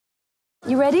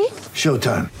You ready?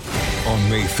 Showtime. On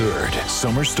May 3rd,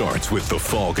 summer starts with The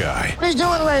Fall Guy. Let's do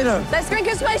it later. Let's drink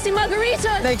a spicy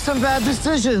margarita. Make some bad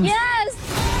decisions. Yes!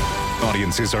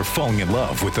 Audiences are falling in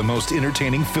love with the most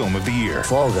entertaining film of the year.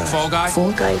 Fall Guy. Fall Guy?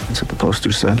 Fall guy. That's what the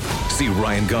poster said. See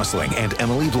Ryan Gosling and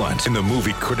Emily Blunt in the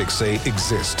movie critics say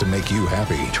exists to make you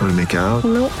happy. Trying to make it out?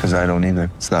 Nope. Because I don't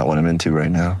either. It's not what I'm into right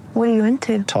now. What are you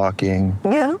into? Talking.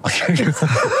 Yeah.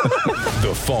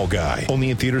 The Fall Guy.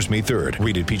 Only in theaters May 3rd.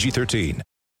 Rated PG-13.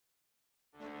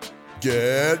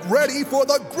 Get ready for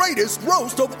the greatest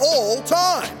roast of all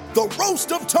time. The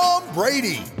Roast of Tom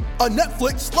Brady. A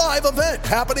Netflix live event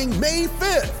happening May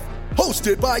 5th.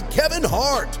 Hosted by Kevin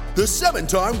Hart. The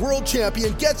 7-time world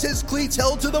champion gets his cleats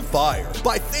held to the fire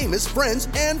by famous friends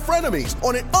and frenemies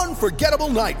on an unforgettable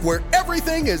night where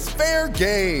everything is fair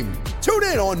game. Tune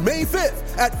in on May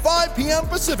 5th at 5 p.m.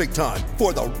 Pacific time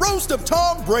for the Roast of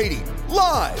Tom Brady.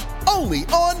 Live only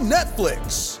on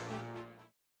Netflix.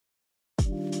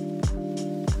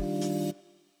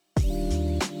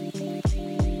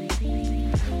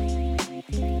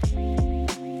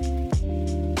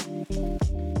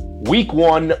 Week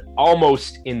 1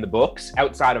 almost in the books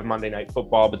outside of Monday Night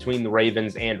Football between the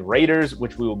Ravens and Raiders,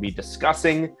 which we will be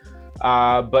discussing.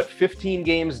 But 15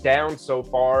 games down so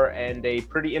far and a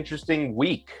pretty interesting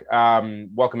week.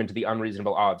 Welcome into the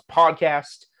Unreasonable Odds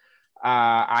podcast.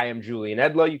 I am Julian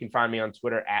Edlow. You can find me on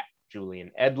Twitter at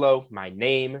Julian Edlow. My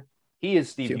name, he is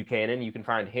Steve Buchanan. You can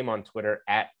find him on Twitter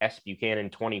at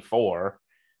SBuchanan24.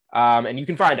 And you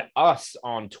can find us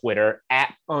on Twitter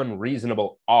at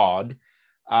Unreasonable Odd.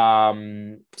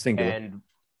 Singular. And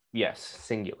yes,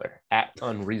 singular at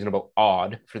Unreasonable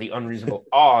Odd for the Unreasonable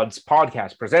Odds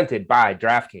podcast presented by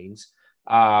DraftKings,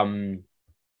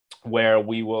 where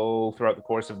we will throughout the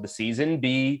course of the season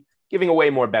be giving away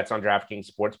more bets on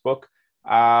DraftKings Sportsbook,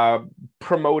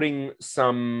 promoting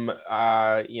some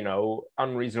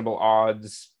unreasonable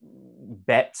odds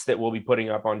bets that we'll be putting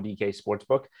up on DK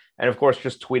Sportsbook, and of course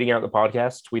just tweeting out the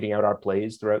podcast, tweeting out our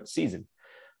plays throughout the season.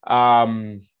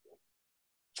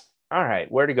 All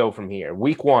right, where to go from here?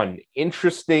 Week 1,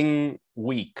 interesting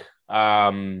week.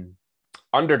 Underdogs,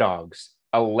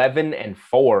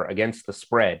 11-4 against the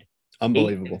spread.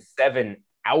 Unbelievable. 8-7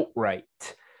 outright.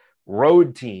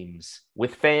 Road teams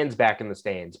with fans back in the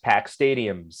stands, packed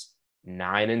stadiums,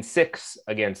 9-6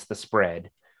 against the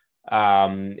spread,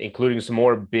 including some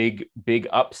more big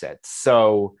upsets.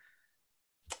 So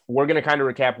we're going to kind of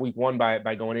recap week 1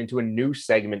 by going into a new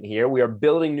segment here. We are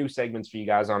building new segments for you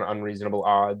guys on Unreasonable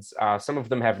Odds. Some of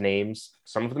them have names.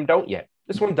 Some of them don't yet.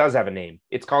 This one does have a name.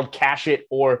 It's called Cash It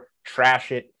or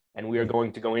Trash It. And we are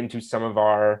going to go into some of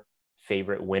our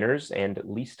favorite winners and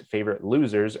least favorite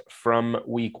losers from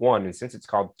week 1. And since it's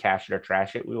called Cash It or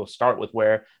Trash It, we will start with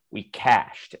where we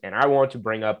cashed. And I want to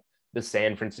bring up the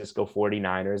San Francisco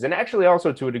 49ers and actually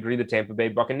also to a degree the Tampa Bay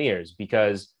Buccaneers,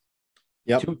 because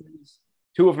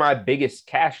two of my biggest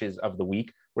cashes of the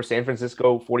week were San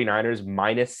Francisco 49ers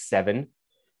 -7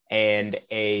 and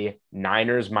a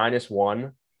Niners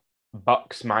 -1,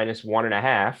 Bucks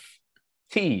 -1.5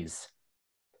 tease.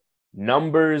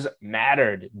 Numbers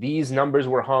mattered. These numbers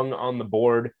were hung on the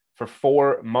board for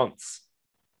 4 months.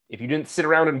 If you didn't sit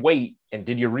around and wait and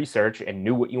did your research and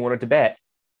knew what you wanted to bet,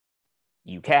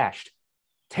 you cashed.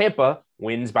 Tampa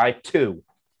wins by 2.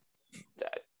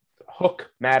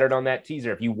 Hook mattered on that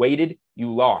teaser. If you waited,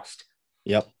 you lost.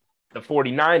 Yep. The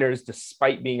 49ers,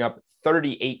 despite being up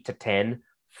 38-10,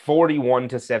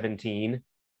 41-17,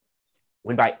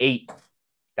 win by 8.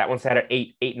 That one sat at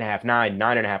 8, 8.5, 9,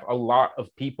 9.5. A lot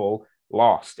of people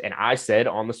lost. And I said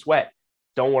on the sweat,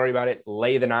 don't worry about it.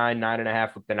 Lay the 9,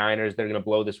 9.5 with the Niners. They're going to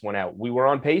blow this one out. We were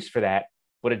on pace for that,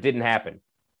 but it didn't happen.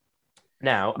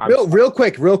 Now, real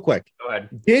quick. Go ahead.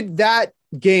 Did that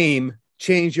game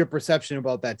change your perception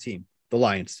about that team, the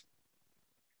Lions?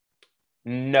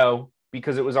 No,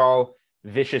 because it was all a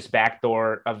vicious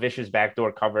backdoor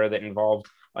cover that involved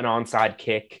an onside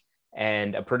kick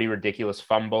and a pretty ridiculous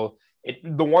fumble.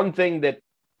 The one thing that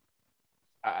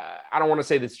I don't want to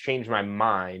say this changed my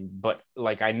mind, but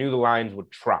like I knew the Lions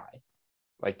would try.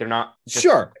 Like they're not just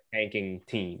a tanking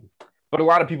team. But a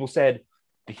lot of people said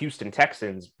the Houston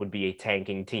Texans would be a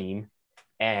tanking team,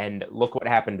 and look what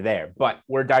happened there. But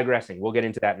we're digressing. We'll get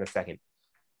into that in a second.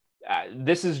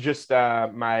 This is just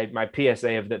my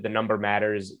PSA of that the number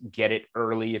matters. Get it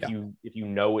early if you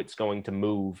know it's going to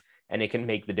move, and it can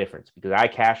make the difference. Because I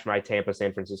cashed my Tampa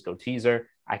San Francisco teaser,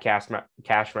 I cashed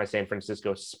my San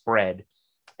Francisco spread,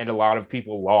 and a lot of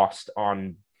people lost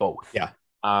on both. Yeah.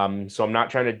 So I'm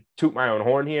not trying to toot my own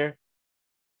horn here.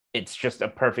 It's just a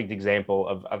perfect example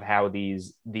of how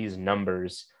these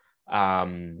numbers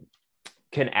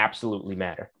can absolutely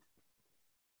matter.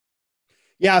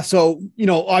 Yeah. So,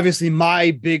 obviously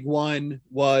my big one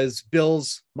was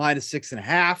Bills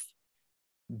 -6.5.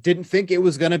 Didn't think it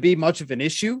was going to be much of an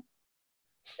issue.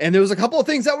 And there was a couple of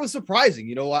things that was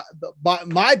surprising.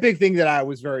 My big thing that I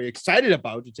was very excited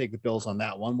about to take the Bills on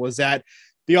that one was that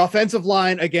the offensive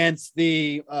line against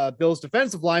the Bills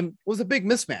defensive line was a big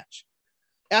mismatch.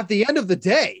 At the end of the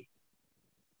day,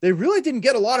 they really didn't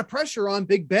get a lot of pressure on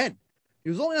Big Ben.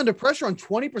 He was only under pressure on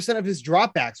 20% of his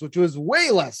dropbacks, which was way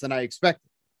less than I expected.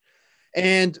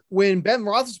 And when Ben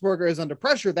Roethlisberger is under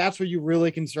pressure, that's where you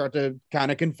really can start to kind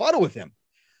of confuddle with him.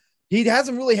 He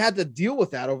hasn't really had to deal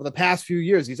with that over the past few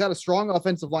years. He's had a strong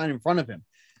offensive line in front of him.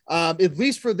 At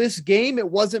least for this game, it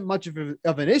wasn't much of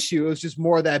an issue. It was just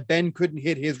more that Ben couldn't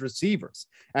hit his receivers.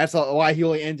 That's why he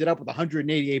only ended up with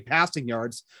 188 passing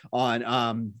yards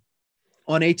on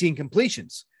 18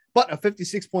 completions, but a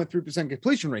 56.3%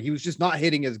 completion rate. He was just not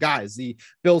hitting his guys. The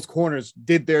Bills corners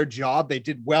did their job. They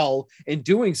did well in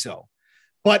doing so.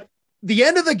 But the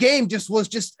end of the game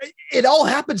it all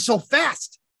happened so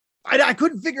fast. I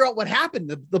couldn't figure out what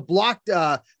happened. The block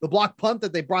punt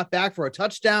that they brought back for a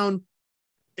touchdown.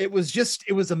 It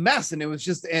was a mess.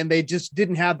 And they just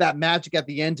didn't have that magic at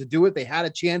the end to do it. They had a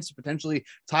chance to potentially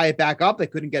tie it back up. They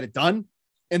couldn't get it done.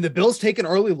 And the Bills take an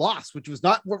early loss, which was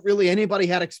not what really anybody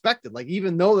had expected. Like,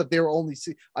 even though that they were only,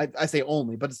 I say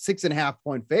only, but 6.5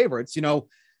 point favorites,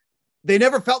 they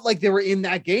never felt like they were in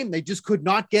that game. They just could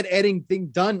not get anything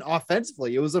done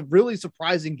offensively. It was a really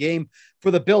surprising game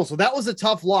for the Bills. So that was a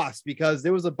tough loss because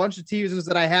there was a bunch of teasers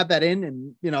that I had that in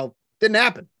and, didn't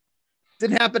happen.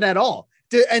 Didn't happen at all.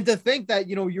 And to think that,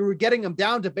 you were getting them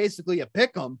down to basically a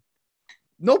pick 'em,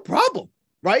 no problem,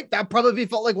 right? That probably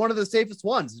felt like one of the safest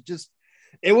ones.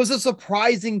 It was a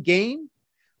surprising game.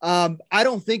 I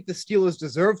don't think the Steelers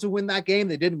deserved to win that game.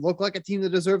 They didn't look like a team that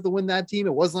deserved to win that team.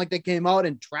 It wasn't like they came out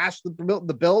and trashed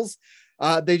the Bills.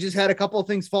 They just had a couple of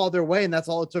things fall their way, and that's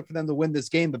all it took for them to win this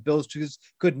game. The Bills just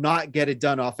could not get it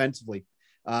done offensively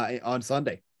on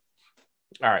Sunday.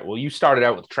 All right. Well, you started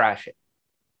out with trash it.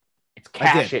 It's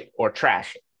cash it or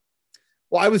trash it.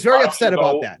 Well, I was very upset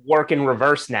about that. Work in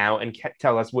reverse now and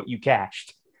tell us what you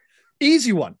cashed. An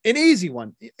easy one.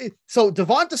 So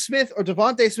Devonta Smith or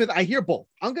Devontae Smith, I hear both.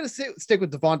 I'm going to stick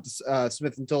with Devonta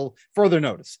Smith until further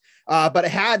notice. But I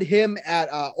had him at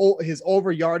his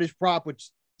over yardage prop, which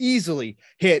easily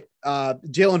hit.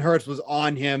 Jalen Hurts was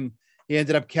on him. He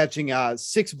ended up catching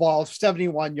 6 balls,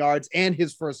 71 yards, and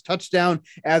his first touchdown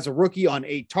as a rookie on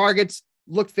 8 targets.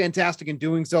 Looked fantastic in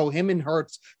doing so. Him and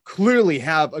Hurts clearly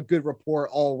have a good rapport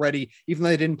already, even though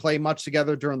they didn't play much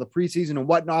together during the preseason and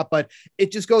whatnot. But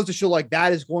it just goes to show like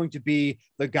that is going to be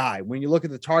the guy. When you look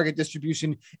at the target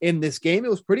distribution in this game,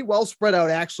 it was pretty well spread out.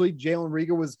 Actually, Jalen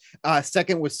Reagor was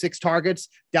second with 6 targets.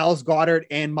 Dallas Goedert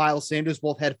and Miles Sanders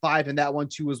both had 5 in that one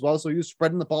too as well. So he was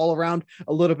spreading the ball around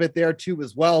a little bit there too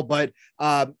as well. But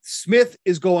Smith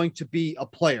is going to be a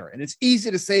player, and it's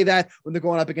easy to say that when they're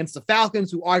going up against the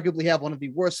Falcons, who arguably have one of the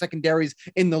worst secondaries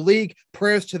in the league.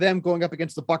 Prayers to them going up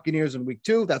against the Buccaneers in week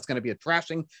 2. That's going to be a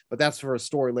trashing, but that's for a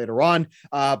story later on.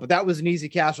 But that was an easy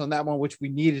cash on that one, which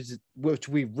we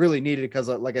really needed because,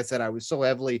 like I said, I was so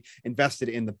heavily invested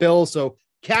in the Bills. So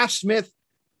cash Smith,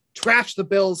 trash the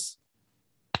Bills.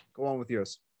 Go on with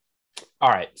yours.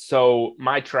 All right. So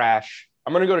my trash,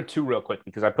 I'm going to go to 2 real quick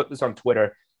because I put this on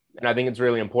Twitter. And I think it's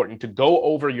really important to go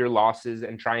over your losses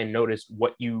and try and notice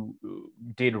what you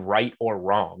did right or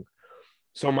wrong.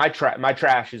 So my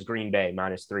trash is Green Bay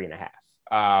 -3.5.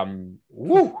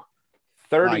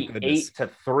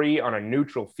 38-3 on a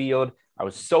neutral field. I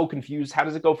was so confused. How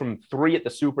does it go from 3 at the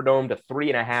Superdome to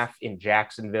 3.5 in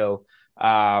Jacksonville?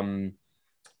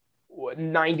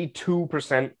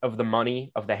 92% of the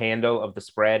money of the handle of the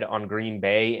spread on Green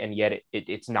Bay, and yet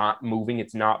it's not moving.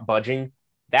 It's not budging.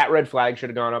 That red flag should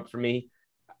have gone up for me.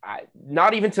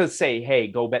 Not even to say, hey,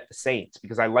 go bet the Saints,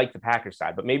 because I like the Packers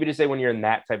side, but maybe to say when you're in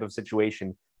that type of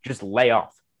situation, just lay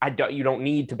off. You don't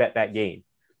need to bet that game.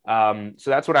 So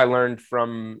that's what I learned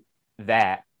from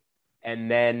that.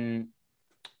 And then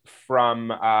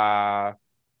from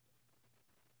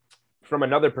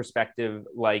another perspective,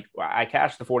 like I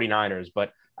cashed the 49ers,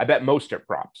 but I bet Mostert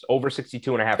props over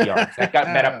 62.5 yards. That got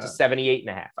bet up to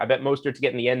 78.5. I bet Mostert to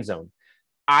get in the end zone.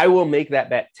 I will make that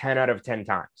bet 10 out of 10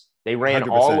 times. They ran 100%.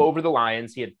 All over the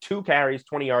Lions. He had 2 carries,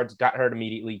 20 yards, got hurt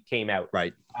immediately, came out.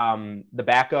 Right. The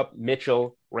backup,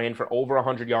 Mitchell, ran for over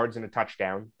 100 yards and a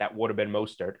touchdown. That would have been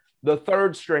Mostert. The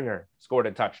third stringer scored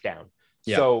a touchdown.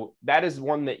 Yeah. So that is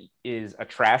one that is a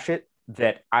trash it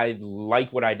that I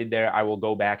like what I did there. I will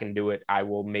go back and do it. I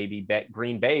will maybe bet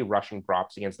Green Bay rushing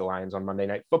props against the Lions on Monday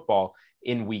Night Football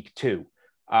in week 2.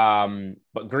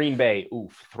 But Green Bay,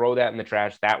 throw that in the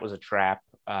trash. That was a trap.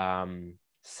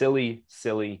 Silly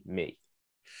me.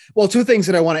 Well, two things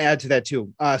that I want to add to that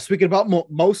too. Speaking about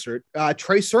Mostert,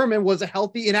 Trey Sermon was a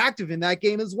healthy and active in that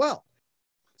game as well.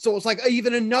 So it's like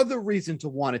even another reason to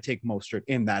want to take Mostert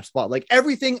in that spot. Like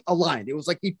everything aligned. It was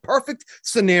like the perfect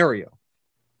scenario,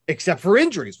 except for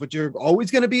injuries, which are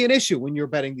always going to be an issue when you're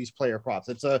betting these player props.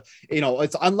 It's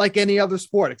it's unlike any other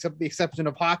sport, except the exception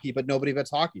of hockey, but nobody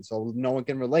bets hockey, so no one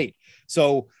can relate.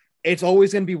 So it's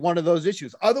always going to be one of those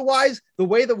issues. Otherwise, the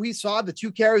way that we saw the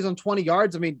 2 carries on 20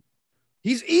 yards, I mean,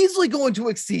 he's easily going to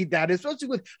exceed that, especially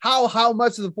with how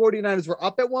much of the 49ers were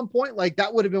up at one point. Like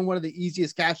that would have been one of the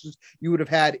easiest cashes you would have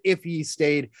had if he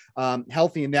stayed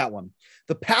healthy in that one.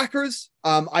 The Packers,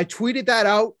 I tweeted that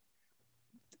out.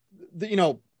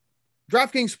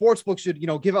 DraftKings Sportsbook should,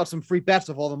 give out some free bets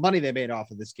of all the money they made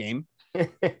off of this game.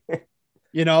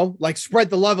 Like spread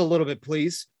the love a little bit,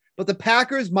 please. But the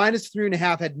Packers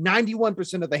 -3.5 had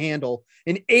 91% of the handle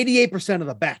and 88% of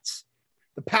the bets.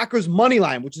 The Packers money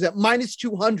line, which is at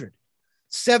 -200,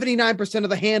 79% of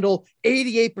the handle,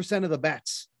 88% of the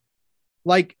bets.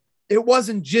 Like it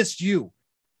wasn't just you.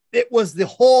 It was the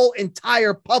whole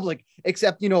entire public,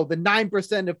 except, the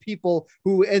 9% of people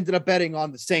who ended up betting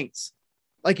on the Saints.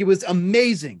 Like it was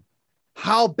amazing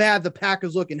how bad the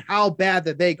Packers look and how bad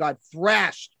that they got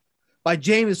thrashed by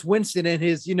Jameis Winston and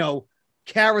his,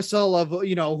 carousel of,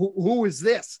 who is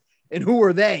this and who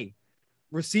are they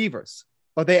receivers,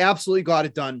 but they absolutely got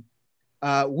it done.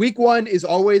 Week 1 is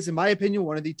always, in my opinion,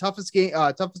 one of the toughest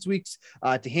weeks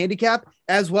to handicap,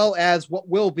 as well as what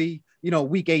will be,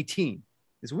 week 18.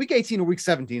 Is week 18 or week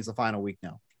 17 is the final week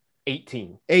now?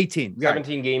 18. 17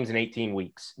 right. Games in 18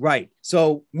 weeks. Right.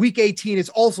 So week 18 is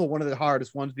also one of the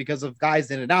hardest ones because of guys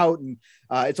in and out. And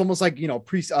it's almost like,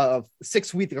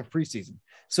 6 weeks of preseason.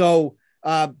 So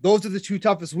those are the 2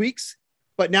 toughest weeks.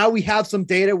 But now we have some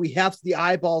data. We have the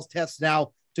eyeballs test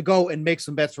now to go and make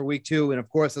some bets for week 2. And of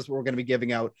course, that's what we're going to be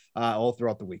giving out all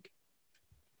throughout the week.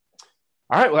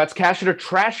 All right. Well, that's Cash It or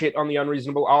Trash It on the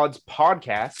Unreasonable Odds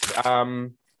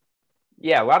podcast.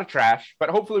 Yeah, a lot of trash,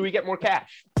 but hopefully we get more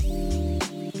cash.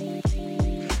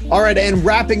 All right, and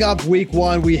wrapping up week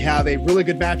 1, we have a really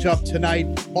good matchup tonight.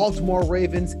 Baltimore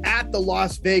Ravens at the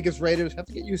Las Vegas Raiders. Have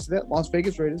to get used to that. Las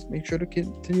Vegas Raiders. Make sure to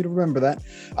continue to remember that.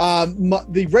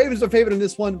 The Ravens are favored in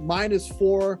this one,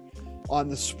 -4 on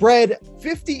the spread.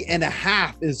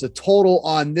 50.5 is the total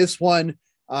on this one.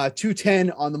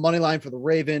 210 on the money line for the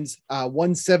Ravens,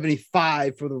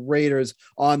 175 for the Raiders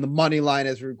on the money line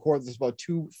as we record this about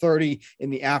 2:30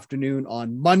 in the afternoon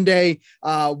on Monday.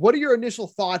 What are your initial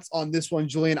thoughts on this one,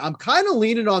 Julian? I'm kind of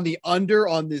leaning on the under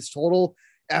on this total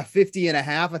at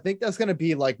 50.5. I think that's going to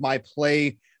be like my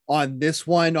play on this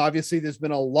one. Obviously, there's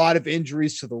been a lot of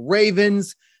injuries to the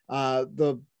Ravens.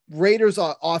 The Raiders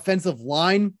offensive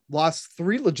line lost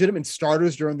 3 legitimate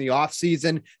starters during the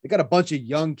offseason. They got a bunch of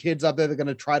young kids up there. They're going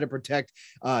to try to protect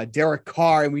Derek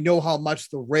Carr. And we know how much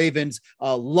the Ravens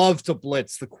love to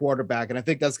blitz the quarterback. And I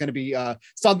think that's going to be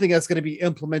something that's going to be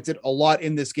implemented a lot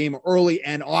in this game early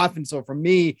and often. So for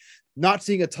me, not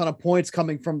seeing a ton of points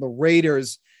coming from the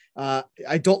Raiders.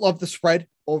 I don't love the spread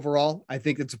overall. I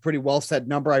think it's a pretty well set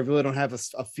number. I really don't have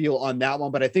a feel on that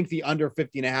one, but I think the under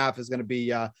 50.5 is going to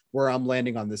be where I'm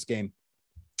landing on this game.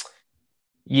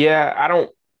 Yeah, I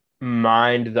don't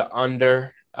mind the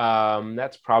under.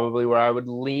 That's probably where I would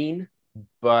lean.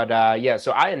 But yeah,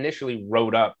 so I initially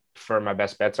wrote up for my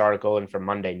best bets article and for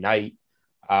Monday night,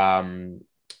 Ravens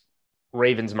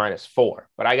 -4,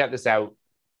 but I got this out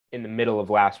in the middle of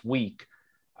last week.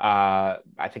 I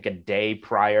think a day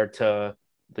prior to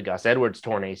the Gus Edwards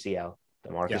torn ACL,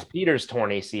 the Marcus Peters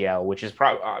torn ACL, which is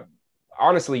probably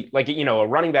honestly, like, a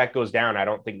running back goes down. I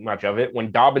don't think much of it.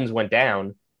 When Dobbins went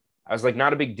down, I was like,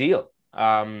 not a big deal.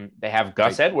 They have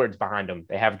Gus Edwards behind him.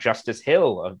 They have Justice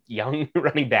Hill, a young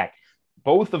running back.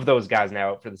 Both of those guys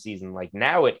now out for the season. Like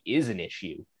now it is an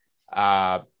issue.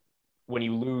 When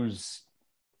you lose,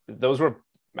 those were,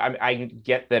 I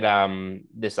get that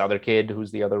this other kid,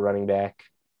 who's the other running back,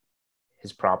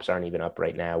 his props aren't even up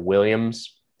right now.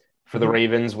 Williams for the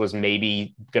Ravens was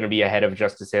maybe going to be ahead of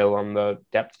Justice Hill on the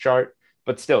depth chart.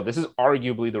 But still, this is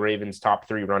arguably the Ravens' top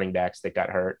 3 running backs that got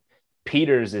hurt.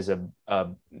 Peters is a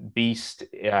beast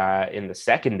in the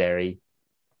secondary.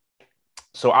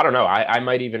 So I don't know. I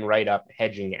might even write up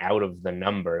hedging out of the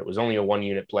number. It was only a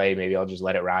 1-unit play. Maybe I'll just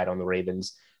let it ride on the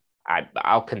Ravens.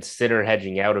 I'll consider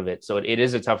hedging out of it. So it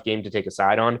is a tough game to take a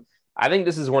side on. I think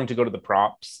this is one to go to the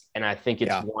props. And I think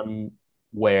it's one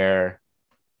where,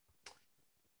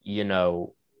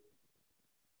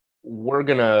 we're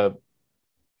going to,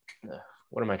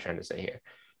 what am I trying to say here?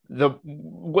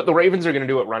 What the Ravens are going to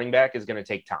do at running back is going to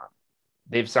take time.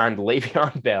 They've signed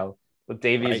Le'Veon Bell,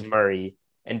 Latavius Murray,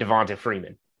 and Devonta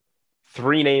Freeman.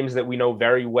 3 names that we know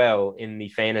very well in the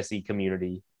fantasy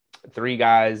community. 3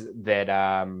 guys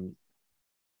that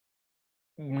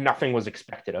nothing was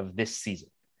expected of this season.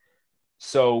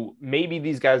 So maybe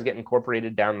these guys get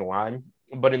incorporated down the line.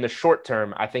 But in the short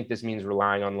term, I think this means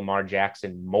relying on Lamar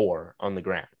Jackson more on the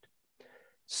ground.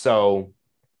 So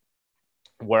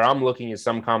where I'm looking is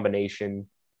some combination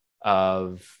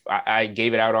of, I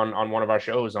gave it out on one of our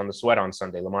shows on the Sweat on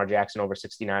Sunday, Lamar Jackson over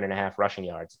 69.5 rushing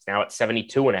yards. It's now at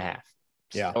 72.5.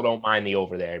 Yeah. Still don't mind the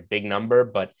over there. Big number,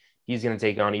 but he's going to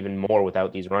take on even more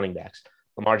without these running backs.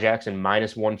 Lamar Jackson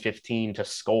minus 115 to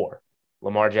score.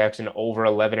 Lamar Jackson over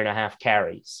 11.5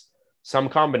 carries. Some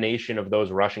combination of those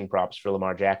rushing props for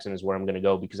Lamar Jackson is where I'm going to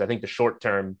go, because I think the short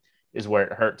term is where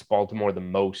it hurts Baltimore the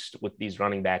most with these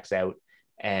running backs out.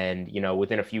 And,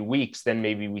 within a few weeks, then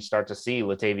maybe we start to see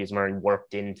Latavius Murray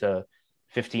worked into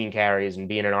 15 carries and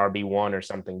being an RB1 or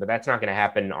something. But that's not going to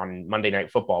happen on Monday Night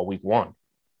Football week 1.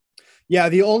 Yeah,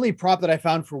 the only prop that I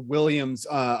found for Williams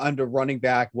under running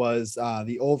back was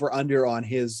the over-under on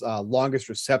his longest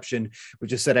reception,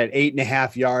 which is set at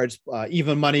 8.5 yards,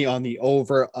 even money on the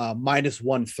over, minus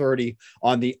 130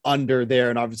 on the under there.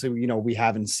 And obviously, we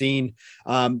haven't seen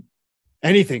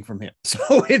anything from him.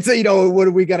 So it's, what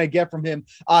are we going to get from him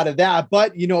out of that?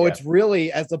 But, it's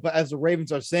really, as the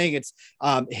Ravens are saying, it's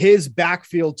his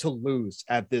backfield to lose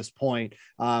at this point.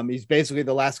 He's basically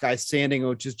the last guy standing,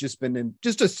 which has just been in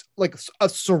just a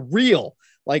surreal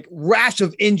rash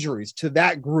of injuries to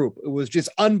that group. It was just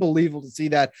unbelievable to see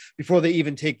that before they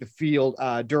even take the field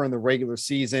during the regular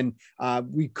season.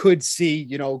 We could see,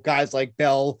 guys like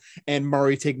Bell and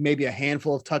Murray take maybe a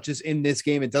handful of touches in this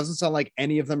game. It doesn't sound like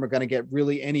any of them are going to get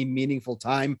really any meaningful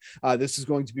time. This is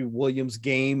going to be Williams'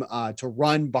 game to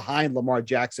run behind Lamar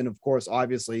Jackson. Of course,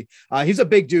 obviously, he's a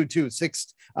big dude too,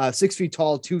 6 feet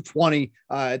tall, 220.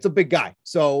 It's a big guy.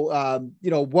 So,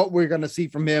 what we're going to see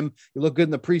from him, he looked good in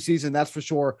the preseason, that's for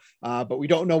sure. But we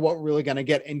don't know what we're really going to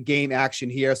get in game action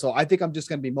here. So I think I'm just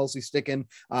going to be mostly sticking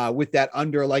with that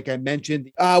under, like I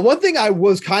mentioned. One thing I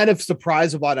was kind of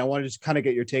surprised about, I want to just kind of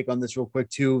get your take on this real quick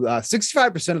too.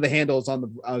 65% of the handle is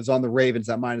on the Ravens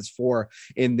at -4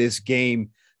 in this game.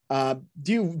 Do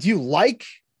you like,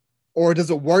 or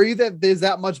does it worry you that there's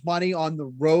that much money on the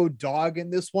road dog in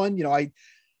this one?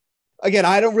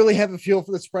 I don't really have a feel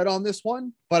for the spread on this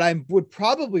one, but I would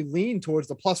probably lean towards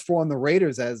the +4 on the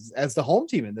Raiders as the home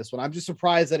team in this one. I'm just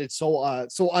surprised that it's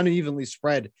so unevenly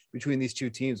spread between these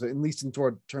two teams, at least in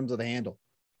terms of the handle.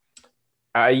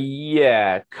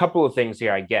 Yeah, a couple of things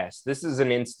here, I guess. This is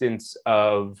an instance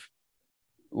of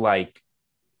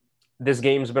this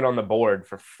game's been on the board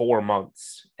for 4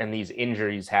 months and these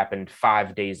injuries happened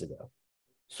 5 days ago.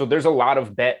 So there's a lot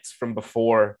of bets from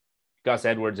before Gus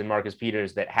Edwards and Marcus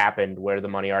Peters that happened where the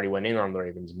money already went in on the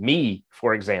Ravens. Me,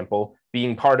 for example,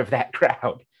 being part of that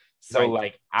crowd. So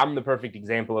right. I'm the perfect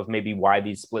example of maybe why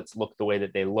these splits look the way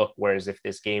that they look. Whereas if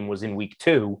this game was in week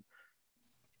 2,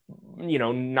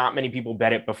 not many people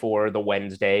bet it before the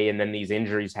Wednesday, and then these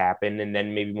injuries happen, and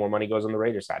then maybe more money goes on the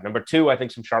Raiders side. Number 2, I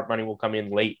think some sharp money will come in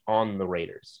late on the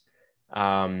Raiders,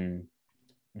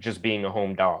 just being a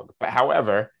home dog. But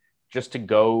however, just to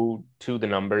go to the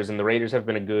numbers, and the Raiders have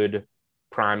been a good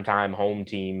primetime home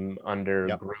team under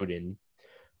Gruden.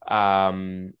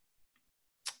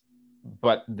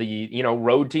 But the,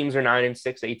 road teams are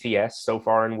 9-6 ATS so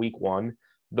far in week 1.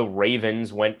 The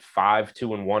Ravens went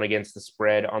 5-2-1 against the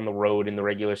spread on the road in the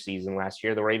regular season last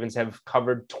year. The Ravens have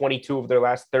covered 22 of their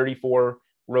last 34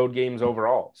 road games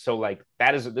overall. So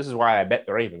this is why I bet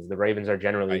the Ravens. The Ravens are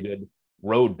generally a good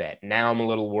road bet. Now I'm a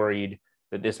little worried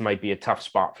that this might be a tough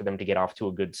spot for them to get off to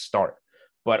a good start.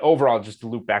 But overall, just to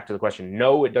loop back to the question,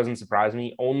 no, it doesn't surprise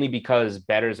me, only because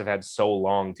bettors have had so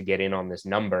long to get in on this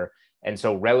number. And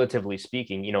so relatively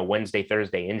speaking, Wednesday,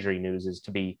 Thursday injury news is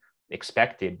to be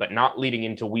expected, but not leading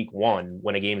into week 1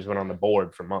 when a game's been on the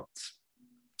board for months.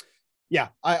 Yeah,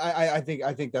 I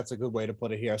think that's a good way to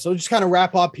put it here. So just kind of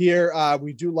wrap up here.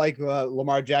 We do like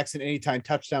Lamar Jackson anytime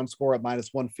touchdown score at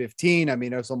 -115. I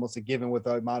mean, it's almost a given with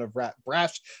the amount of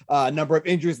brash number of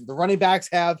injuries that the running backs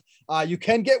have. You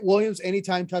can get Williams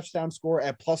anytime touchdown score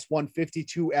at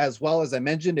 +152 as well. As I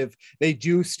mentioned, if they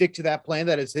do stick to that plan,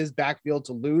 that is his backfield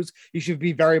to lose, he should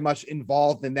be very much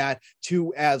involved in that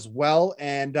too as well.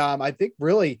 And I think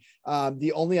really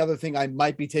the only other thing I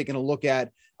might be taking a look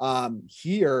at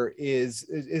here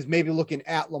is maybe looking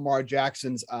at Lamar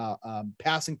Jackson's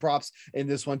passing props in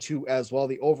this one too as well.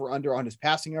 The over under on his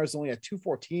passing yards is only at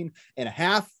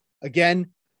 214.5.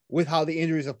 Again, with how the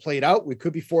injuries have played out, we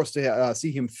could be forced to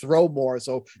see him throw more.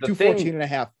 So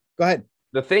 214.5. Go ahead.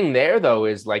 The thing there though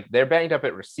is they're banged up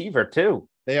at receiver too.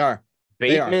 They are.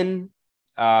 Bateman,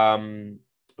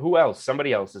 who else?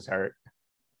 Somebody else is hurt.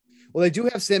 Well, they do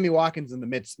have Sammy Watkins in the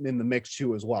mix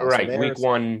too as well. Right. So week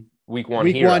one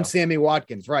hero. One, Sammy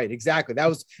Watkins. Right. Exactly. That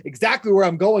was exactly where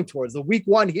I'm going towards, the week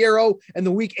 1 hero and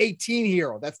the week 18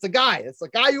 hero. That's the guy. That's the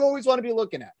guy you always want to be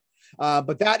looking at.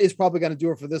 But that is probably going to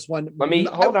do it for this one. Let me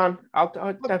hold on.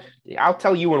 I'll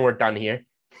tell you when we're done here.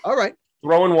 All right.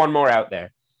 Throwing one more out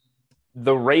there.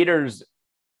 The Raiders,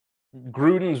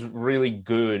 Gruden's really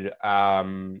good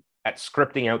at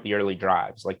scripting out the early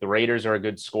drives. Like the Raiders are a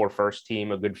good score first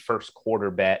team, a good first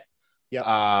quarter bet.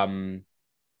 Yeah.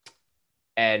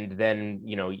 And then,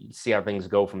 you see how things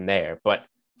go from there. But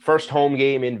first home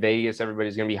game in Vegas,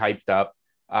 everybody's going to be hyped up.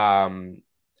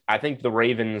 I think the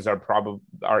Raiders are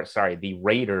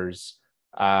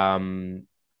going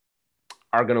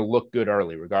to look good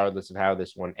early, regardless of how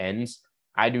this one ends.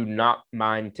 I do not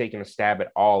mind taking a stab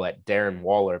at all at Darren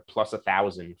Waller plus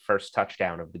 1,000 first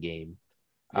touchdown of the game.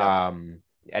 Yeah.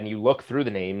 And you look through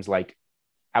the names, like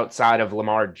outside of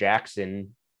Lamar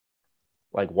Jackson,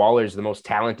 like Waller's the most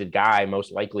talented guy,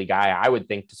 most likely guy I would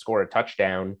think to score a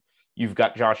touchdown. You've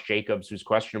got Josh Jacobs, who's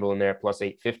questionable in there, plus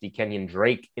 850. Kenyon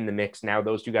Drake in the mix. Now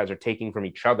those two guys are taking from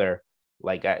each other.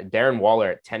 Like Darren Waller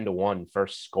at 10-1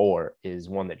 first score is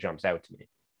one that jumps out to me.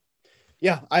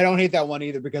 Yeah, I don't hate that one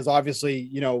either, because obviously,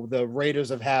 the Raiders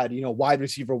have had, wide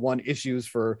receiver 1 issues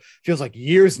for feels like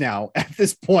years now. At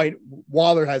this point,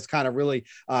 Waller has kind of really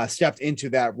stepped into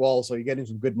that role. So you're getting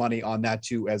some good money on that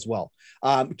too, as well.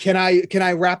 Can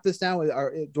I wrap this now?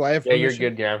 Or do I have permission? Yeah, you're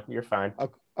good now. You're fine.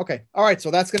 Okay. All right. So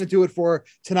that's going to do it for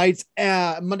tonight's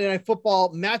Monday Night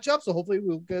Football matchup. So hopefully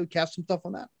we'll go catch some stuff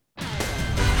on that.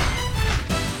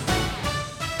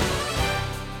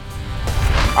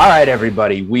 All right,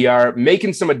 everybody. We are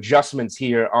making some adjustments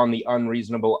here on the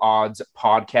Unreasonable Odds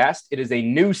podcast. It is a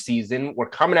new season. We're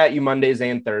coming at you Mondays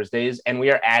and Thursdays, and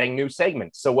we are adding new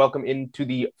segments. So welcome into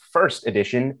the first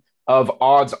edition of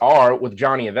Odds Are with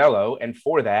Johnny Avello. And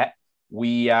for that,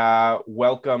 we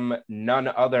welcome none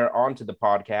other onto the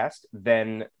podcast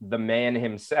than the man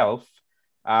himself,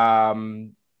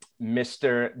 Mr.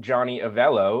 Johnny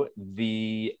Avello,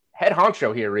 the head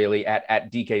honcho here, really,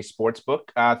 at DK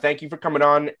Sportsbook. Thank you for coming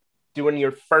on, doing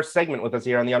your first segment with us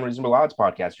here on the Unreasonable Odds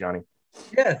podcast, Johnny.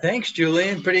 Yeah, thanks,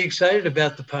 Julian. Pretty excited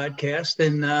about the podcast,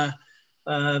 and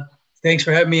thanks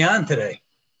for having me on today.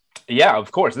 Yeah,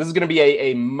 of course. This is going to be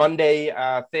a Monday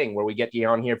thing where we get you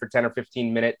on here for 10 or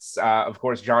 15 minutes. Of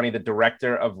course, Johnny, the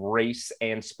director of race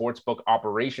and sportsbook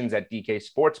operations at DK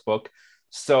Sportsbook.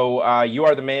 So you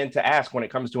are the man to ask when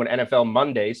it comes to an NFL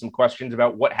Monday, some questions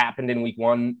about what happened in week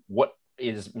 1, what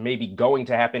is maybe going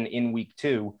to happen in week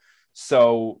 2.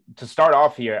 So to start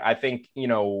off here, I think,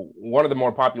 one of the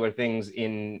more popular things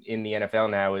in the NFL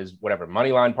now is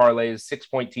money line parlays,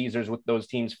 6-point teasers with those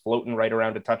teams floating right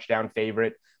around a touchdown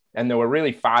favorite. And there were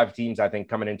really 5 teams, I think,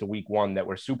 coming into week 1 that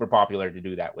were super popular to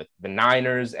do that with. The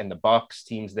Niners and the Bucks,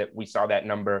 teams that we saw that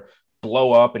number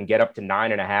blow up and get up to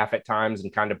 9.5 at times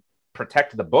and kind of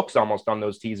protect the books almost on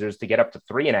those teasers to get up to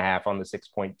 3.5 on the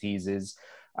 6-point teases.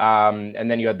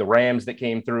 And then you had the Rams that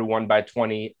came through, won by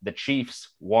 20. The Chiefs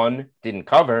won, didn't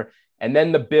cover. And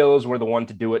then the Bills were the one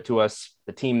to do it to us,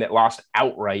 the team that lost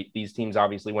outright. These teams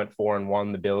obviously went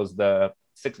 4-1. The Bills, the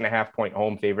 6.5-point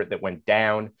home favorite that went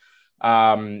down.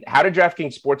 How did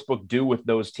DraftKings Sportsbook do with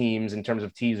those teams in terms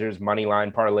of teasers, money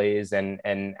line parlays,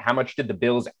 and how much did the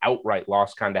Bills outright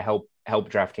loss kind of help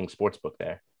DraftKings Sportsbook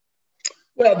there?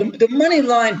 Well, the money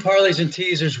line parlays and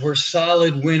teasers were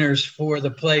solid winners for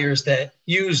the players that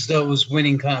used those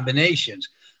winning combinations.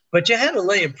 But you had to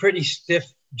lay a pretty stiff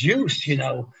juice,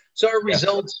 So our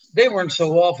results, they weren't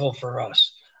so awful for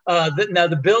us. Now,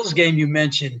 the Bills game you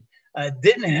mentioned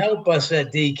didn't help us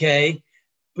at DK.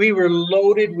 We were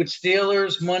loaded with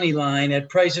Steelers money line at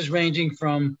prices ranging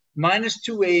from minus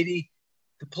 280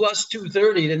 to plus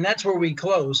 230, and that's where we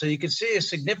closed. So you could see a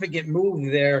significant move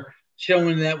there,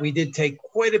 showing that we did take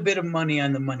quite a bit of money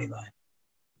on the money line.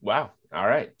 Wow. All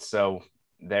right. So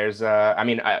there's,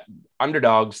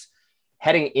 underdogs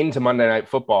heading into Monday Night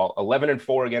Football,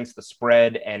 11-4 against the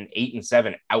spread and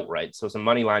 8-7 outright. So some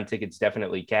money line tickets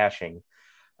definitely cashing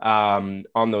on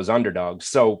those underdogs.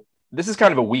 So this is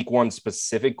kind of a week 1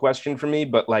 specific question for me,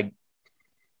 but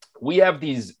we have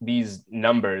these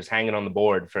numbers hanging on the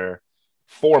board for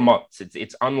 4 months.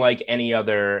 It's unlike any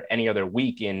other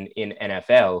week in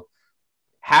NFL.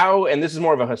 How, and this is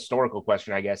more of a historical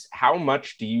question, I guess, how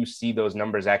much do you see those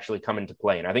numbers actually come into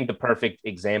play? And I think the perfect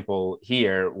example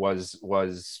here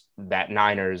was that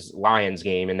Niners-Lions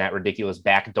game and that ridiculous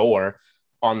backdoor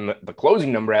on the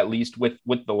closing number, at least with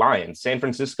the Lions. San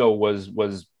Francisco was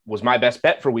my best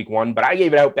bet for week 1, but I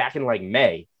gave it out back in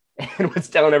May and was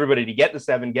telling everybody to get the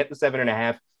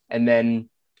 7.5. And then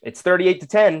It's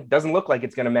 38-10. Doesn't look like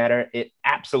it's going to matter. It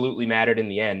absolutely mattered in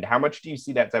the end. How much do you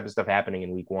see that type of stuff happening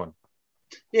in week one?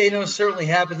 Yeah, it certainly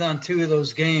happened on two of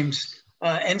those games.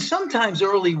 And sometimes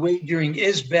early wagering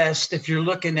is best if you're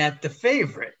looking at the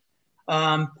favorite.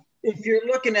 If you're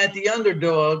looking at the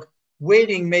underdog,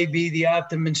 waiting may be the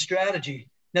optimum strategy.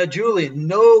 Now, Julian,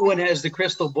 no one has the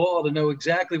crystal ball to know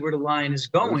exactly where the line is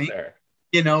going.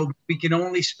 We can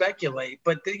only speculate.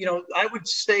 But, I would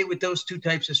stay with those two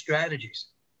types of strategies.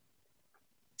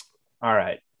 All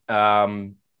right.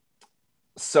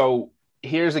 So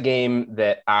here's a game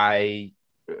that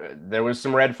there was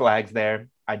some red flags there.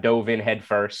 I dove in head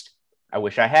first. I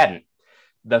wish I hadn't.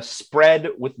 The spread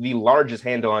with the largest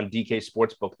handle on DK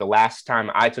Sportsbook, the last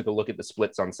time I took a look at the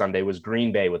splits on Sunday, was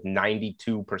Green Bay with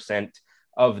 92%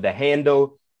 of the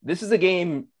handle. This is a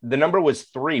game, the number was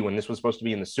 3 when this was supposed to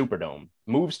be in the Superdome.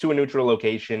 Moves to a neutral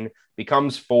location,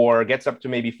 becomes 4, gets up to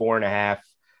maybe 4.5,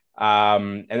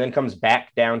 and then comes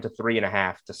back down to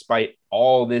 3.5, despite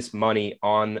all this money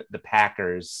on the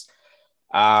Packers.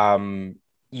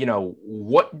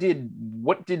 What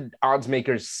did odds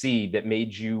makers see that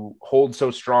made you hold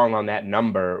so strong on that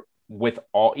number with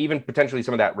all, even potentially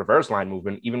some of that reverse line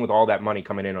movement, even with all that money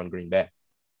coming in on Green Bay?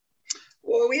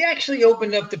 Well, we actually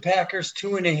opened up the Packers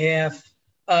 2.5,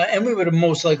 and we would have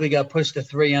most likely got pushed to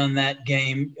 3 on that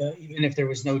game, even if there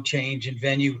was no change in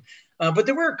venue. But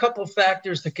there were a couple of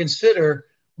factors to consider,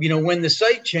 when the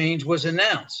site change was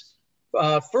announced.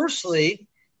 Firstly,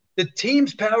 the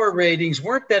team's power ratings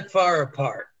weren't that far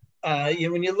apart.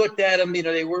 When you looked at them,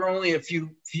 they were only a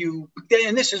few,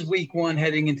 and this is week 1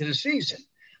 heading into the season.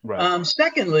 Right.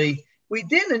 Secondly, we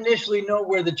didn't initially know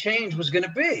where the change was going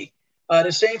to be.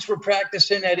 The Saints were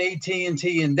practicing at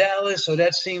AT&T in Dallas, so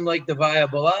that seemed like the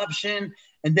viable option.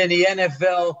 And then the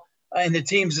NFL and the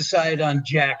teams decided on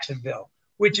Jacksonville,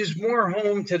 which is more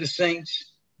home to the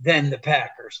Saints than the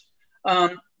Packers.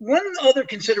 One other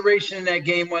consideration in that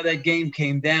game, why that game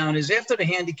came down, is after the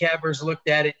handicappers looked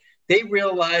at it, they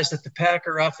realized that the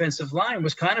Packer offensive line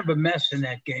was kind of a mess in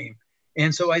that game.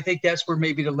 And so I think that's where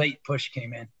maybe the late push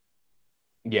came in.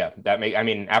 Yeah,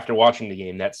 after watching the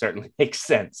game, that certainly makes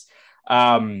sense.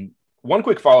 One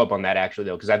quick follow-up on that, actually,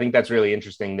 though, because I think that's really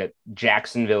interesting that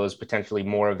Jacksonville is potentially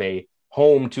more of a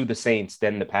home to the Saints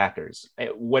than the Packers.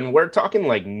 When we're talking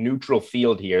like neutral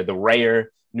field here, the rare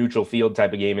neutral field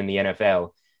type of game in the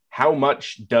NFL, how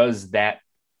much does that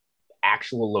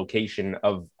actual location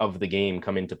of the game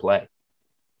come into play?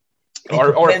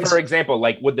 Or for example,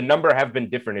 like, would the number have been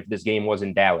different if this game was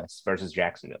in Dallas versus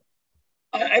Jacksonville?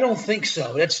 I don't think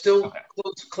so. That's still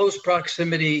close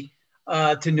proximity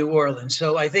to New Orleans.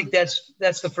 So I think that's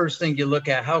the first thing you look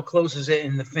at. How close is it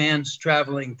in the fans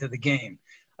traveling to the game?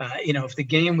 If the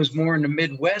game was more in the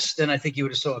Midwest, then I think you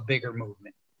would have saw a bigger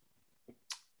movement.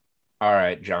 All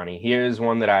right, Johnny, here's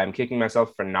one that I'm kicking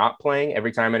myself for not playing.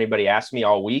 Every time anybody asked me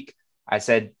all week, I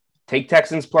said, take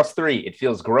Texans +3. It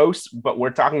feels gross, but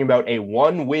we're talking about a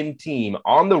 1-win team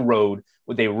on the road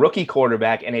with a rookie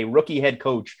quarterback and a rookie head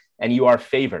coach, and you are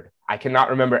favored. I cannot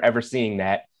remember ever seeing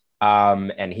that.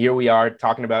 And here we are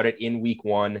talking about it in week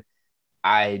 1.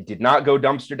 I did not go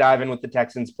dumpster diving with the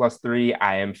Texans +3.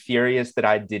 I am furious that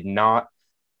I did not.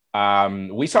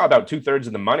 We saw about 2/3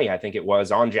 of the money, I think it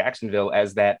was, on Jacksonville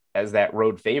as that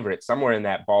road favorite, somewhere in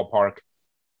that ballpark.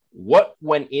 What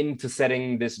went into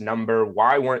setting this number?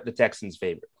 Why weren't the Texans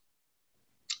favored?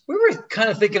 We were kind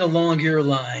of thinking along your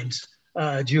lines,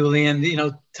 Julian.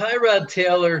 Tyrod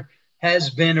Taylor has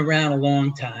been around a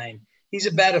long time. He's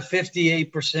about a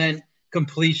 58%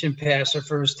 completion passer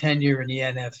for his tenure in the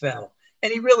NFL.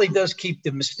 And he really does keep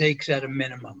the mistakes at a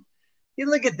minimum. You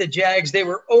look at the Jags, they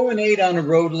were 0-8 on the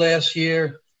road last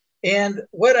year. And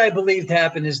what I believed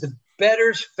happened is the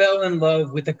bettors fell in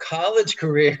love with the college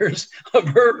careers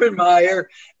of Urban Meyer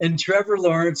and Trevor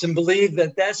Lawrence and believed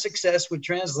that success would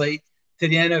translate to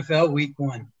the NFL week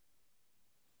 1.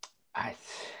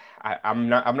 I'm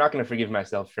not going to forgive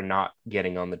myself for not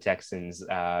getting on the Texans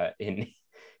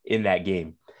in that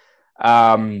game.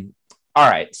 All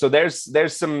right, so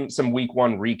there's some week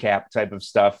 1 recap type of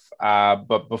stuff.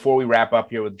 But before we wrap up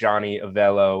here with Johnny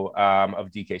Avello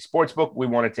of DK Sportsbook, we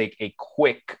want to take a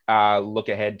quick look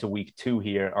ahead to week 2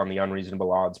 here on the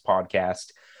Unreasonable Odds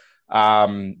podcast.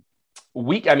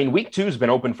 Week 2 has been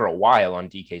open for a while on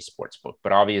DK Sportsbook,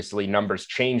 but obviously numbers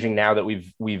changing now that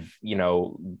we've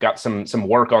got some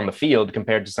work on the field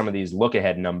compared to some of these look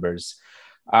ahead numbers.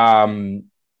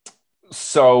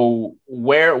 So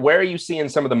where are you seeing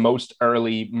some of the most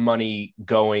early money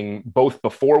going, both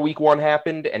before week 1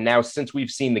 happened and now since we've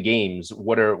seen the games?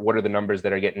 What are the numbers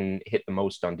that are getting hit the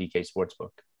most on DK Sportsbook?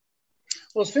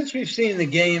 Well, since we've seen the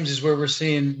games is where we're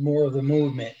seeing more of the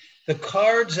movement. The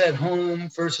Cards at home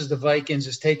versus the Vikings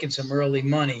is taking some early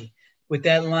money, with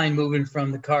that line moving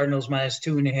from the Cardinals minus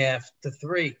 2.5 to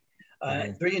 3,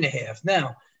 3.5.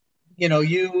 Now,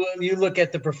 you look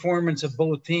at the performance of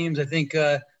both teams. I think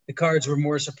the Cards were a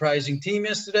more surprising team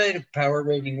yesterday. The power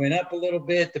rating went up a little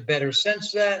bit. The better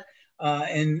sense that,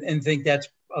 and think that's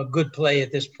a good play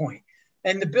at this point.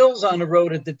 And the Bills on the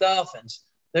road at the Dolphins.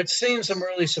 They're seeing some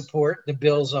early support. The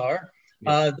Bills are.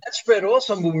 That spread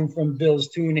also moving from Bills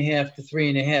 2.5 to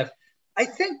 3.5. I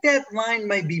think that line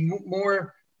might be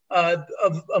more of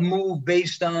a move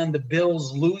based on the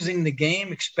Bills losing the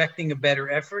game, expecting a better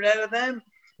effort out of them.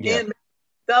 Yeah. And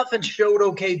Dolphins showed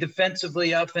okay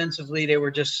defensively, offensively. They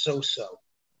were just so-so.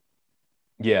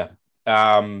 Yeah.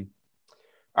 All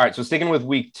right. So sticking with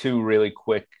week 2 really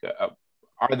quick,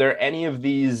 are there any of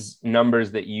these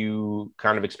numbers that you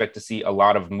kind of expect to see a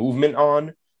lot of movement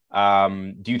on?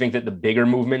 Do you think that the bigger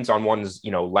movements on ones,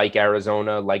 like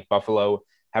Arizona, like Buffalo,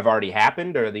 have already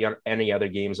happened, or are there any other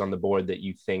games on the board that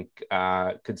you think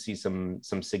could see some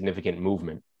significant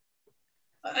movement?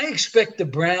 I expect the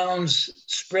Browns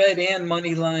spread and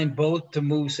money line both to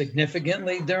move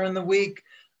significantly during the week.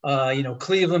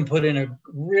 Cleveland put in a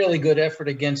really good effort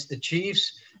against the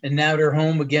Chiefs, and now they're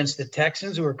home against the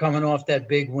Texans, who are coming off that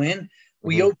big win.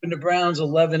 We opened the Browns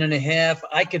 11.5.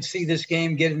 I could see this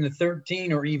game getting to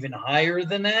 13 or even higher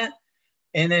than that.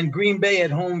 And then Green Bay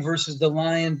at home versus the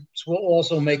Lions will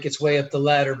also make its way up the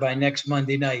ladder by next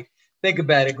Monday night. Think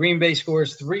about it. Green Bay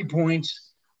scores 3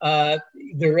 points.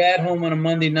 They're at home on a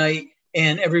Monday night,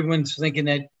 and everyone's thinking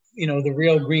that, the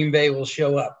real Green Bay will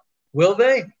show up. Will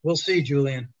they? We'll see,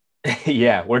 Julian.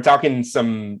 Yeah, we're talking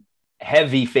some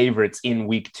heavy favorites in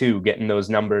week 2, getting those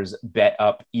numbers bet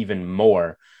up even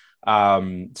more.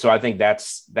 So I think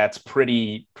that's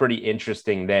pretty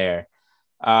interesting there.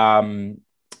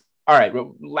 All right,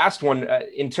 last one.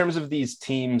 In terms of these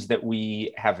teams that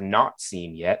we have not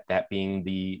seen yet, that being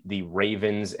the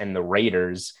Ravens and the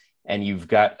Raiders, and you've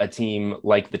got a team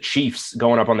like the Chiefs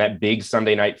going up on that big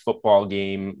Sunday night football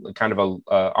game, kind of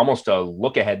almost a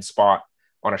look-ahead spot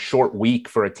on a short week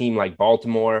for a team like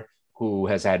Baltimore, who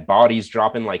has had bodies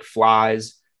dropping like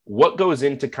flies. What goes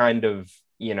into kind of,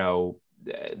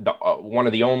 one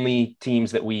of the only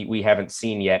teams that we haven't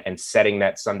seen yet and setting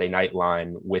that Sunday night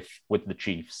line with the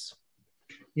Chiefs?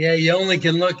 Yeah, you only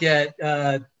can look at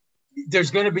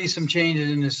there's going to be some changes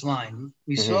in this line.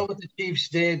 We saw what the Chiefs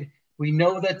did. We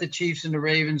know that the Chiefs and the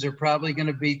Ravens are probably going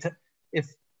to be,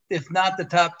 if not the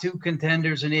top 2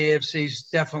 contenders in the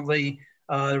AFCs, definitely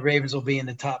the Ravens will be in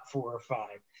the top 4 or 5.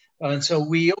 And so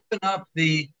we open up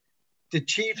the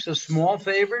Chiefs a small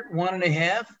favorite,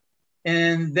 1.5.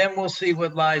 And then we'll see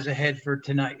what lies ahead for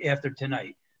tonight. After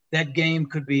tonight, that game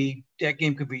could be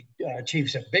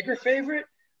Chiefs a bigger favorite,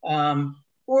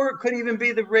 or it could even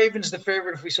be the Ravens the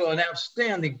favorite if we saw an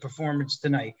outstanding performance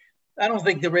tonight. I don't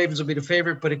think the Ravens will be the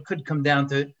favorite, but it could come down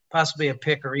to possibly a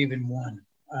pick or even one.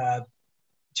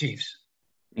 Chiefs.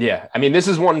 Yeah, I mean, this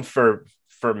is one for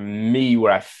me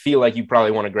where I feel like you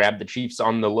probably want to grab the Chiefs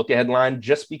on the look-ahead line,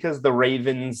 just because the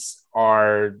Ravens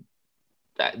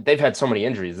they've had so many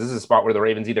injuries. This is a spot where the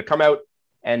Ravens either come out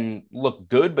and look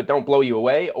good but don't blow you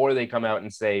away, or they come out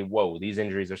and say, whoa, these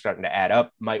injuries are starting to add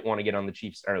up, might want to get on the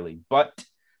Chiefs early. But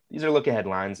these are look-ahead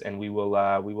lines, and we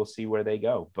will see where they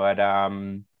go. But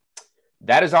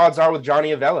that is Odds Are with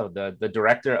Johnny Avello, the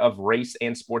director of race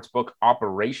and sportsbook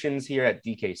operations here at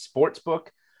DK Sportsbook.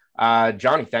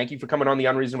 Johnny, thank you for coming on the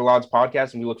Unreasonable Odds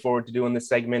podcast, and we look forward to doing this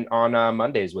segment on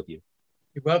Mondays with you.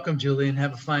 You're welcome, Julian.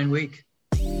 Have a fine week.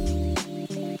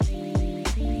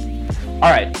 All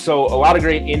right, so a lot of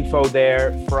great info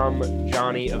there from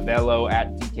Johnny Avello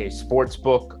at DK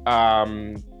Sportsbook.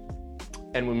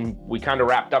 And when we kind of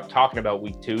wrapped up talking about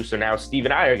week 2, so now Steve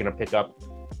and I are going to pick up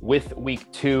with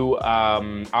week 2.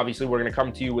 Obviously, we're going to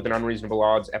come to you with an Unreasonable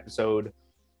Odds episode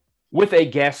with a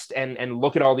guest and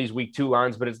look at all these week 2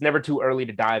 lines, but it's never too early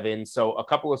to dive in. So a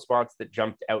couple of spots that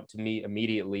jumped out to me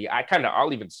immediately.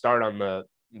 I'll even start on the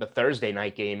Thursday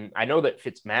night game. I know that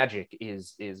Fitzmagic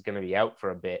is going to be out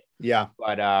for a bit. Yeah.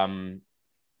 But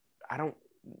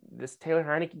this Taylor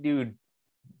Heineke dude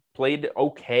played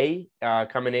okay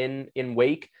coming in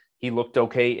Wake. He looked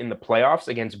okay in the playoffs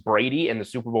against Brady and the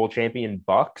Super Bowl champion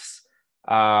Bucks.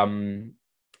 I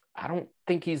don't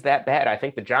think he's that bad. I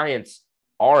think the Giants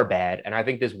are bad, and I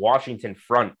think this Washington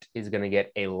front is going to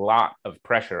get a lot of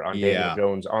pressure on Daniel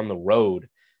Jones on the road.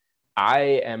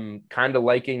 I am kind of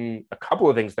liking a couple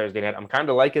of things Thursday night. I'm kind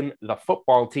of liking the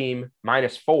football team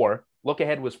 -4. Look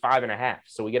ahead was 5.5.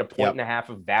 So we get a 1.5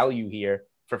 of value here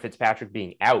for Fitzpatrick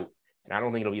being out. and I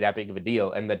don't think it'll be that big of a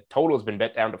deal. And the total has been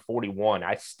bet down to 41.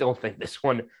 I still think this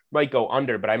one might go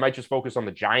under, but I might just focus on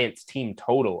the Giants team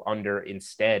total under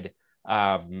instead.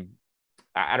 I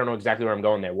don't know exactly where I'm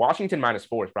going there. Washington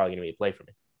 -4 is probably going to be a play for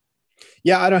me.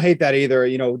 Yeah, I don't hate that either.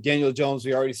 Daniel Jones,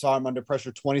 we already saw him under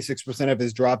pressure, 26% of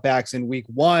his dropbacks in week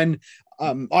 1.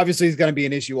 Obviously, he's going to be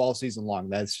an issue all season long.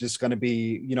 That's just going to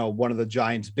be, one of the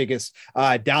Giants' biggest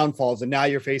downfalls. And now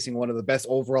you're facing one of the best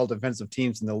overall defensive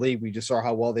teams in the league. We just saw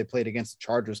how well they played against the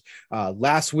Chargers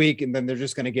last week. And then they're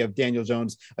just going to give Daniel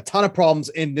Jones a ton of problems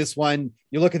in this one.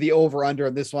 You look at the over-under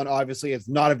in this one. Obviously, it's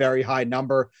not a very high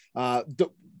number.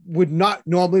 Would not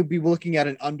normally be looking at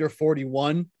an under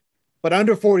 41. But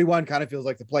under 41 kind of feels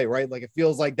like the play, right? Like it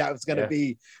feels like that was going to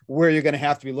be where you're going to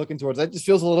have to be looking towards. That just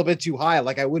feels a little bit too high.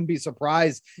 Like I wouldn't be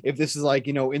surprised if this is like,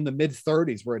 in the mid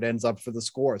 30s where it ends up for the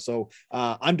score. So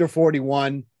under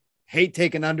 41, hate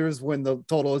taking unders when the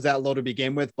total is that low to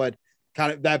begin with, but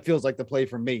kind of that feels like the play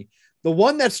for me. The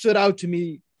one that stood out to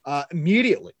me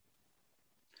immediately,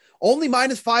 only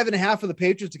 -5.5 for the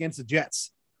Patriots against the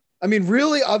Jets. I mean,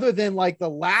 really, other than like the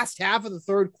last half of the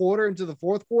third quarter into the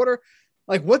fourth quarter,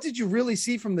 like, what did you really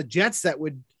see from the Jets that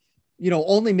would,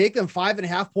 only make them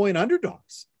 5.5-point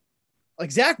underdogs?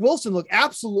 Like Zach Wilson looked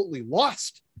absolutely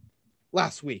lost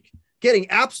last week, getting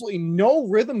absolutely no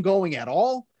rhythm going at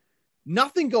all.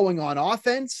 Nothing going on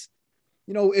offense.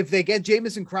 If they get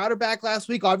Jamison Crowder back last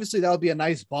week, obviously that would be a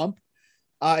nice bump.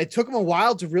 It took them a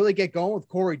while to really get going with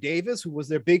Corey Davis, who was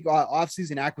their big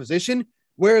offseason acquisition.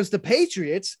 Whereas the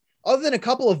Patriots, other than a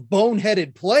couple of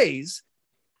boneheaded plays,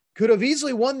 could have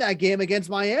easily won that game against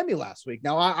Miami last week.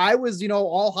 Now, I was,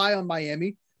 all high on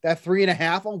Miami, that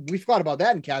 3.5. Oh, we forgot about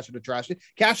that in Cash It or Trash It.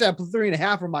 Cash that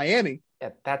 3.5 from Miami. Yeah,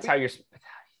 that's how you're.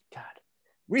 God,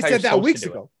 we said that weeks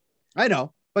ago. I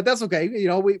know, but that's okay.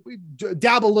 We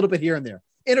dabble a little bit here and there,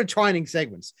 intertwining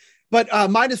segments. But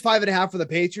 -5.5 for the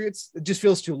Patriots, it just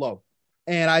feels too low.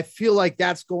 And I feel like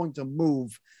that's going to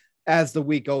move as the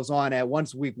week goes on. At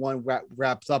once week 1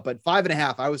 wraps up, but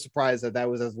 5.5, I was surprised that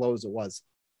was as low as it was.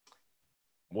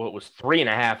 Well, it was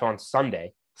 3.5 on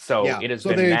Sunday. So it has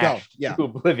been mashed to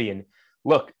oblivion.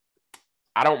 Look,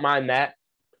 I don't mind that.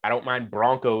 I don't mind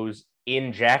Broncos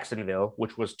in Jacksonville,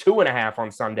 which was 2.5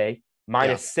 on Sunday,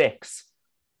 -6.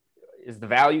 Is the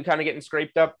value kind of getting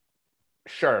scraped up?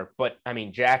 Sure. But I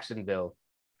mean, Jacksonville.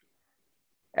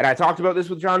 And I talked about this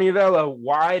with Johnny Avello.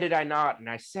 Why did I not? And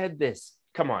I said this,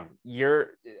 come on,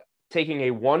 you're taking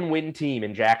a 1-win team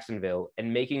in Jacksonville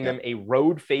and making them a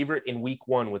road favorite in week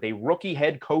 1 with a rookie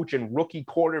head coach and rookie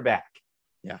quarterback.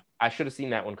 Yeah. I should have seen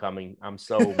that one coming. I'm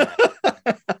so mad.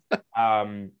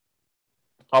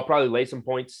 I'll probably lay some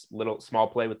points, little small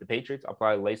play with the Patriots. I'll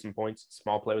probably lay some points,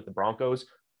 small play with the Broncos.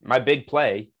 My big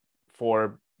play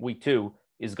for week 2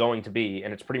 is going to be,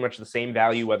 and it's pretty much the same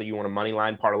value, whether you want to money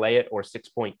line parlay it or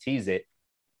 6-point tease it,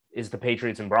 is the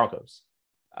Patriots and Broncos.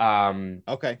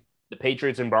 Okay. The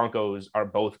Patriots and Broncos are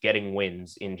both getting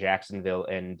wins in Jacksonville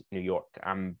and New York.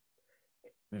 I'm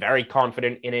very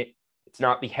confident in it. It's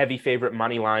not the heavy favorite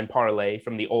money line parlay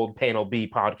from the old Panel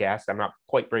B podcast. I'm not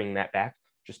quite bringing that back.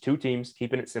 Just 2 teams,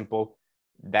 keeping it simple.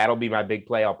 That'll be my big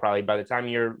play. I'll probably, by the time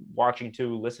you're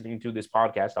listening to this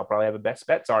podcast, I'll probably have a best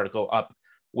bets article up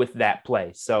with that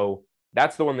play. So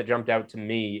that's the one that jumped out to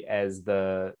me as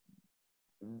the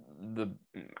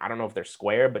I don't know if they're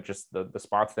square, but just the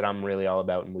spots that I'm really all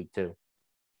about in week 2.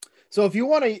 So if you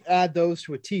want to add those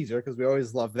to a teaser, because we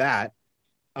always love that,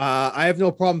 I have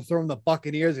no problem throwing the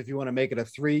Buccaneers if you want to make it a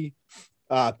 3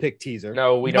 pick teaser.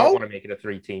 No, we don't want to make it a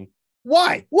 3 team.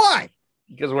 Why?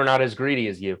 Because we're not as greedy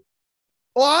as you.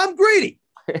 Well, I'm greedy.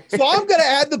 So I'm going to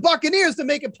add the Buccaneers to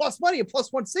make it plus money at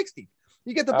plus 160.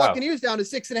 You get the Buccaneers down to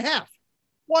 6.5.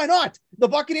 Why not? The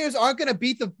Buccaneers aren't going to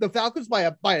beat the Falcons by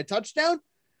a touchdown,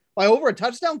 by over a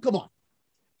touchdown. Come on.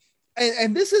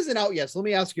 And this isn't out yet. So let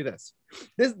me ask you this.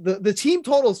 The team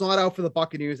total is not out for the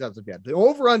Buccaneers as of yet. The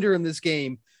over-under in this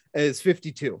game is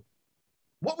 52.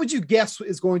 What would you guess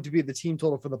is going to be the team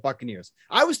total for the Buccaneers?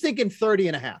 I was thinking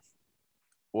 30.5.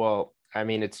 Well, I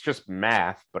mean, it's just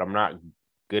math, but I'm not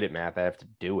good at math. I have to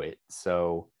do it.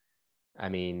 So, I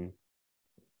mean,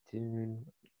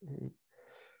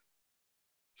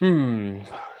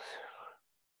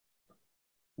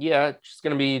 yeah, it's just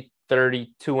going to be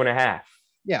 32.5.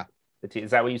 Yeah.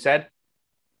 Is that what you said?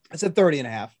 I said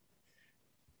 30.5.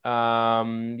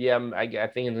 Yeah, I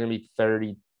think it's going to be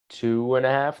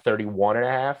 32.5,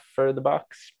 31.5 for the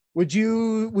Bucks. Would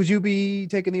you be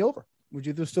taking the over? Would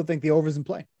you still think the over is in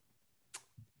play?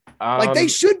 Like they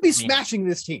should be smashing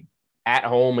this team. At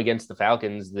home against the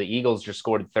Falcons, the Eagles just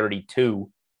scored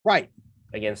 32. Right.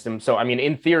 Against them. So, I mean,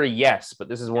 in theory, yes, but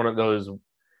this is one of those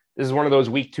This is one of those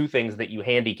week 2 things that you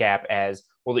handicap as,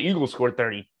 well, the Eagles scored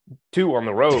 32 on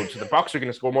the road, so the Bucs are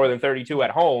going to score more than 32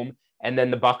 at home, and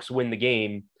then the Bucs win the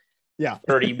game. Yeah.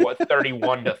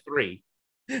 31-3.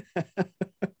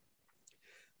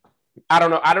 I don't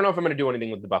know if I'm going to do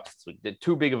anything with the Bucs this week. They're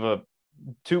too big of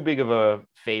a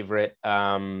favorite.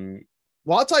 Well,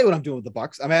 I'll tell you what I'm doing with the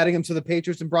Bucs. I'm adding them to the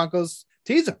Patriots and Broncos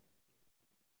teaser.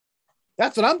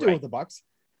 That's what I'm doing with the Bucs.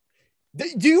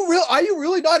 Are you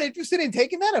really not interested in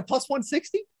taking that at plus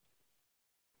 160?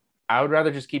 I would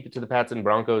rather just keep it to the Pats and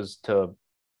Broncos to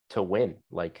win.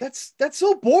 Like that's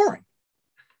so boring.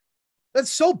 That's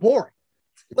so boring.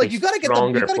 Like you got to get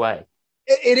stronger play.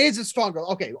 It is a stronger.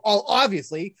 Okay,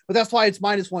 obviously, but that's why it's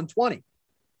minus 120.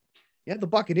 Yeah, the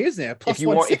Buccaneers there. Plus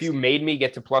if you made me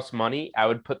get to plus money, I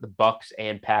would put the Bucs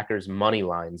and Packers money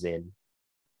lines in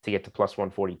to get to plus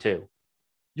 142.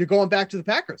 You're going back to the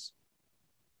Packers.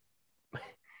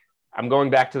 I'm going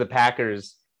back to the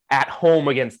Packers at home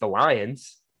against the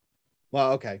Lions.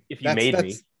 Well, okay. If you made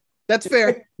me. That's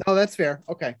fair. No, that's fair.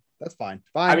 Okay. That's fine.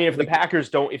 I mean, if the Packers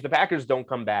don't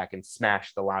come back and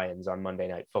smash the Lions on Monday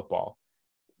Night Football,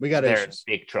 they're in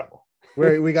big trouble.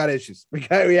 We got issues. We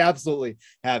absolutely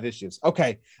have issues.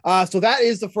 Okay. So that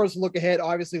is the first look ahead.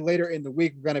 Obviously, later in the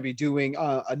week, we're going to be doing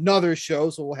another show.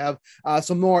 So we'll have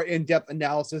some more in-depth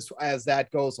analysis as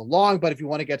that goes along. But if you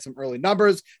want to get some early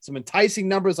numbers, some enticing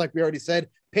numbers, like we already said,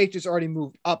 Patriots already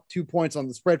moved up 2 points on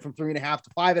the spread from 3.5 to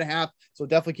 5.5. So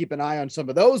definitely keep an eye on some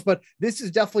of those. But this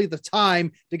is definitely the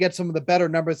time to get some of the better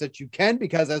numbers that you can,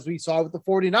 because as we saw with the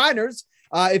 49ers,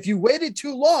 if you waited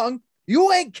too long,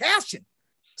 you ain't cashing.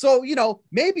 So,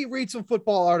 maybe read some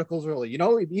football articles early,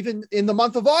 even in the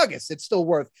month of August, it's still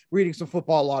worth reading some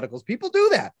football articles. People do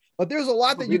that, but there's a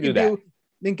lot that you can do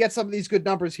and get some of these good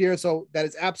numbers here. So that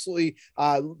is absolutely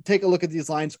take a look at these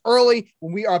lines early.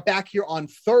 When we are back here on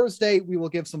Thursday, we will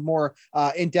give some more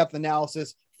in-depth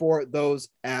analysis for those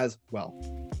as well.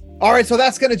 All right, so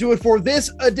that's going to do it for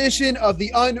this edition of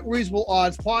the Unreasonable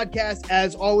Odds podcast.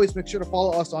 As always, make sure to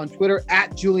follow us on Twitter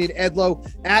at Julian Edlow,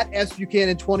 at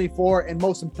SBuchanan24, and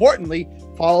most importantly,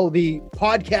 follow the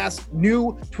podcast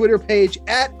new Twitter page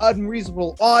at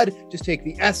Unreasonable Odd. Just take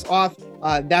the S off.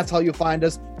 That's how you'll find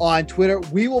us on Twitter.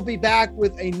 We will be back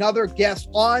with another guest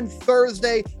on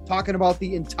Thursday talking about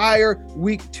the entire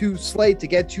week 2 slate to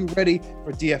get you ready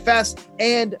for DFS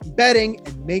and betting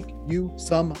and make you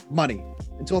some money.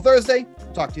 Until Thursday,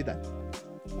 talk to you then.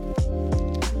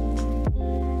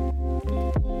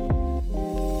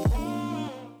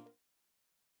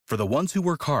 For the ones who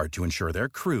work hard to ensure their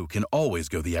crew can always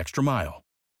go the extra mile,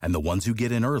 and the ones who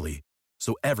get in early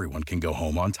so everyone can go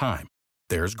home on time,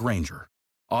 there's Grainger,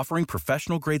 offering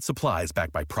professional-grade supplies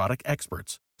backed by product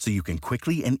experts so you can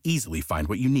quickly and easily find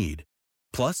what you need.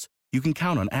 Plus, you can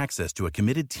count on access to a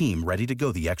committed team ready to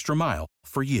go the extra mile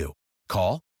for you.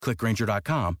 Call, click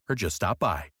Grainger.com, or just stop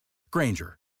by.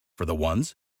 Grainger, for the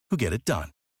ones who get it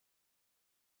done.